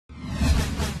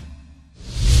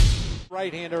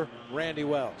right-hander Randy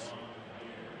Wells.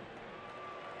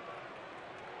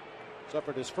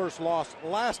 Suffered his first loss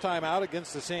last time out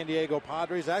against the San Diego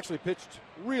Padres. Actually pitched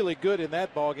really good in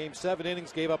that ball game. 7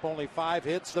 innings, gave up only 5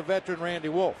 hits. The veteran Randy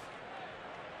Wolf.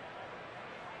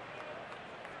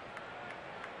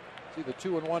 See the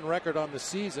 2-1 record on the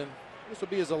season. This will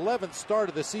be his 11th start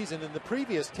of the season. In the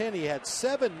previous 10, he had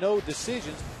 7 no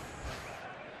decisions.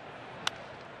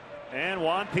 And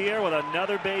Juan Pierre with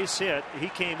another base hit. He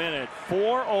came in at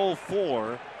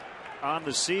 .404 on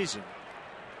the season.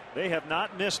 They have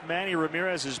not missed Manny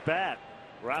Ramirez's bat.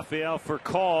 Rafael for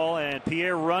call, and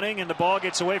Pierre running, and the ball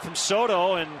gets away from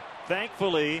Soto, and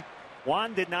thankfully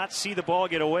Juan did not see the ball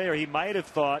get away, or he might have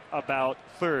thought about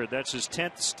third. That's his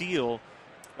 10th steal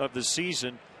of the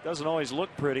season. Doesn't always look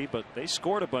pretty, but they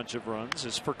scored a bunch of runs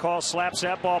as Furcal slaps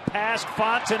that ball past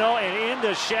Fontenot and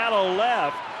into shallow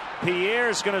left.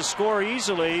 Pierre's going to score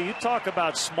easily. You talk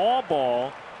about small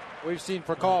ball. We've seen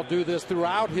Furcal do this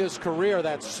throughout his career,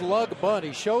 that slug bunt.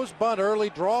 He shows bunt early,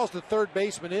 draws the third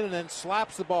baseman in, and then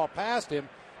slaps the ball past him.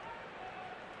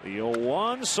 The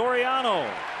 0-1,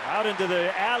 Soriano out into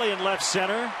the alley in left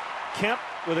center. Kemp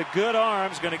with a good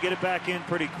arm is going to get it back in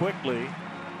pretty quickly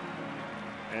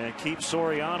and keep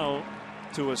Soriano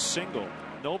to a single.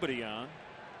 Nobody on.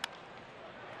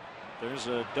 There's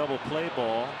a double play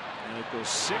ball, and it goes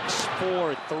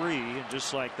 6-4-3, and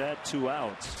just like that, 2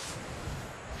 outs.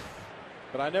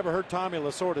 But I never heard Tommy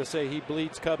Lasorda say he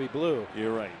bleeds Cubby blue.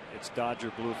 You're right. It's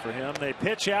Dodger blue for him. They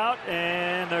pitch out,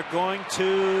 and they're going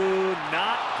to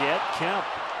not get Kemp.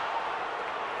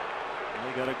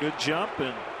 They got a good jump,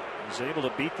 and he's able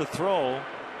to beat the throw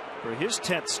for his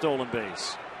 10th stolen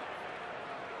base.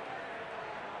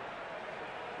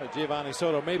 Giovanni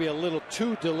Soto maybe a little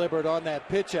too deliberate on that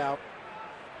pitch out.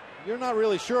 You're not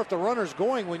really sure if the runner's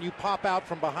going when you pop out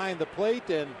from behind the plate.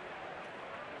 And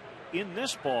in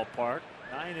this ballpark,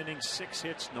 9 innings, 6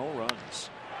 hits, no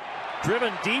runs.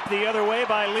 Driven deep the other way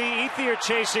by Lee. Ethier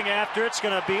chasing after. It's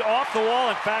going to be off the wall.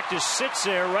 In fact, just sits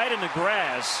there right in the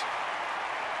grass.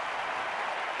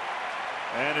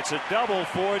 And it's a double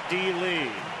for D.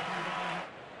 Lee.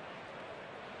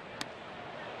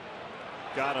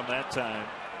 Got him that time.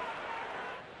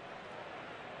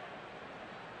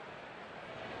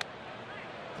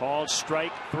 Called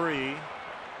strike 3.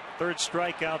 Third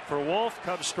strikeout for Wolf.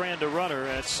 Cubs strand a runner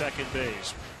at second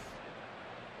base.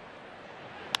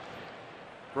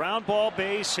 Ground ball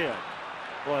base hit.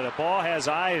 Boy, the ball has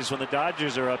eyes when the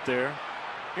Dodgers are up there.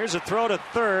 Here's a throw to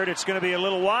third. It's going to be a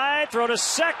little wide. Throw to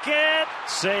second.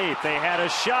 Safe. They had a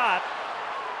shot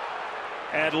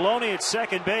at Loney at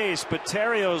second base, but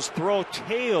Terrio's throw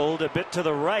tailed a bit to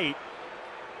the right,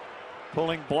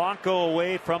 pulling Blanco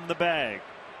away from the bag.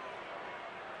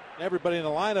 Everybody in the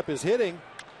lineup is hitting.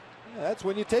 Yeah, that's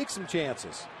when you take some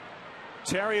chances.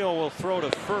 Terrio will throw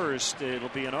to first. It'll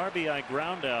be an RBI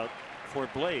ground out for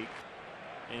Blake,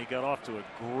 and he got off to a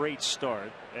great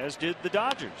start, as did the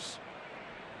Dodgers.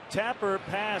 Tapper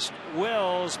past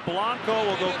Wells. Blanco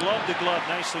will go glove to glove.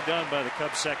 Nicely done by the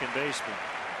Cubs second baseman.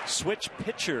 Switch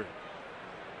pitcher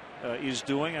is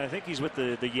doing. I think he's with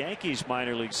the Yankees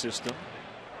minor league system.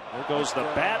 There goes the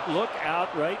bat. Look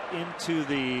out right into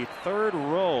the third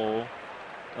row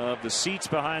of the seats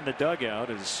behind the dugout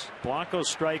as Blanco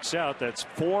strikes out. That's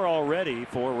 4 already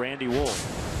for Randy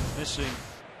Wolf. Missing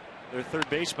their third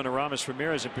baseman, Aramis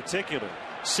Ramirez in particular.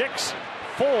 6-4-3.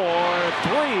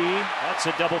 That's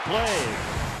a double play.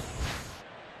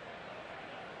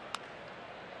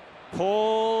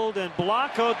 Pulled, and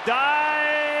Blanco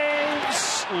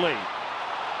dives late.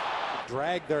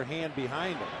 Drag their hand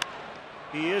behind him.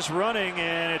 He is running,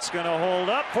 and it's going to hold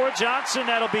up for Johnson.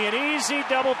 That'll be an easy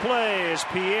double play as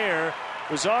Pierre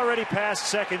was already past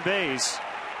second base.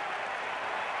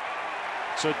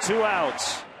 So 2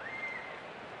 outs.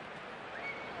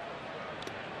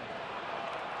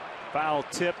 Foul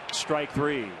tip, strike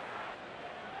 3.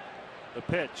 The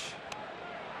pitch.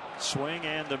 Swing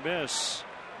and a miss.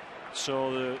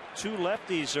 So the 2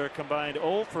 lefties are combined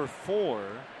 0 for 4,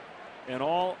 and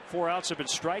all 4 outs have been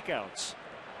strikeouts.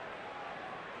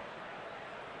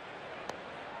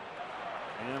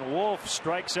 And Wolf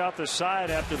strikes out the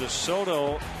side after the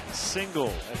Soto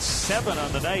single. That's 7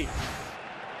 on the night.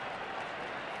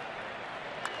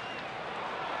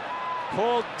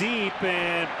 Pulled deep,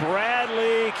 and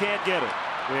Bradley can't get it.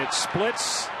 It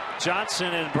splits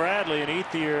Johnson and Bradley, and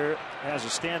Ethier has a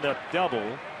stand-up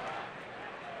double.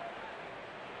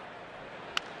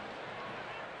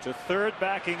 To third,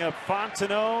 backing up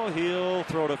Fontenot. He'll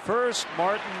throw to first.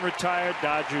 Martin retired.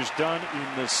 Dodgers done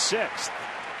in the 6th.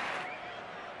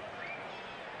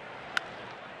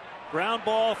 Ground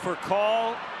ball for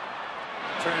call.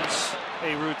 turns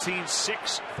a routine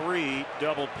 6-3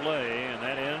 double play, and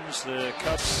that ends the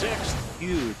Cubs' 6th.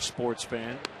 Huge sports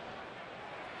fan.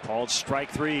 Called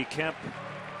strike 3. Kemp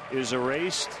is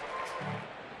erased.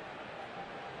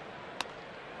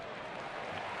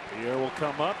 Pierre will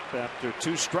come up after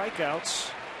 2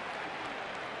 strikeouts.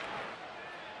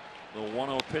 The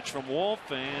 1-0 pitch from Wolf,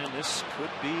 and this could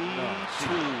be 2.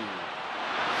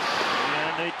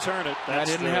 And they turn it. That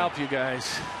didn't help you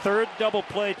guys. 3rd double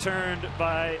play turned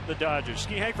by the Dodgers.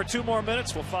 Can you hang for 2 more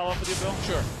minutes? We'll follow up with you, Bill.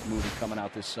 Sure. Movie coming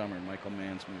out this summer, Michael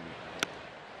Mann's movie.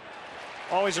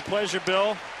 Always a pleasure,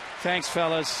 Bill. Thanks,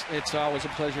 fellas. It's always a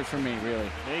pleasure for me, really.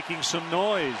 Making some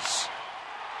noise.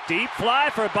 Deep fly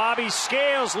for Bobby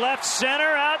Scales, left center,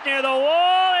 out near the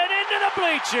wall, and into the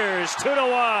bleachers.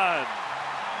 2-1.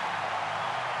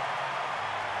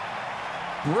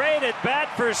 Great at bat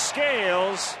for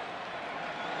Scales.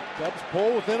 Cubs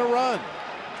pull within a run.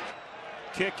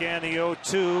 Kick and the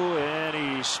 0-2,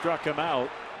 and he struck him out.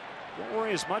 Don't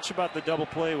worry as much about the double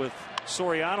play with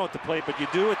Soriano at the plate, but you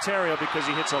do with Terrio because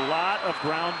he hits a lot of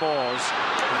ground balls,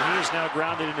 and he is now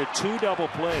grounded into 2 double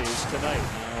plays tonight.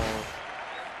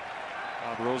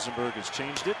 Bob Rosenberg has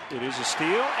changed it. It is a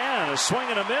steal and a swing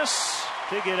and a miss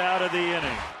to get out of the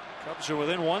inning. Cubs are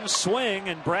within 1 swing,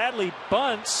 and Bradley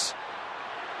bunts,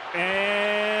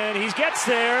 and he gets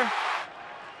there.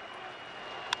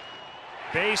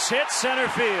 Base hit, center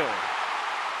field.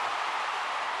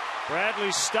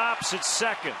 Bradley stops at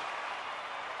second.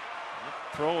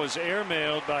 That throw is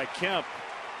airmailed by Kemp.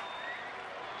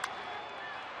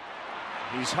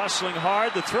 He's hustling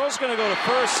hard. The throw's going to go to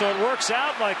first, so it works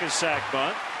out like a sac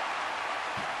bunt.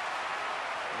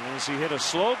 As he hit a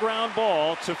slow ground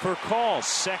ball to Furcal,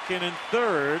 2nd and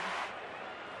 3rd.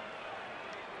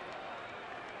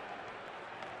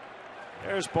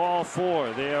 There's ball 4.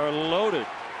 They are loaded.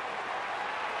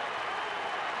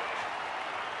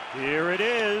 Here it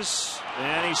is,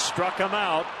 and he struck him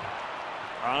out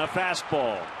on a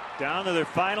fastball. Down to their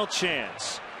final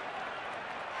chance.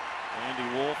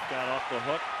 Andy Wolf got off the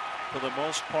hook for the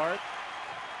most part.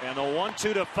 And the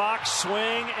 1-2 to Fox,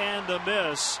 swing and a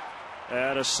miss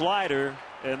at a slider,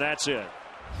 and that's it.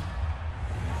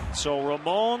 So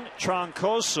Ramon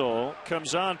Troncoso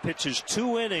comes on, pitches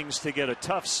 2 innings to get a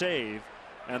tough save,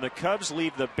 and the Cubs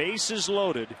leave the bases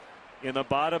loaded in the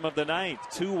bottom of the 9th.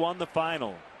 2-1 the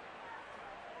final.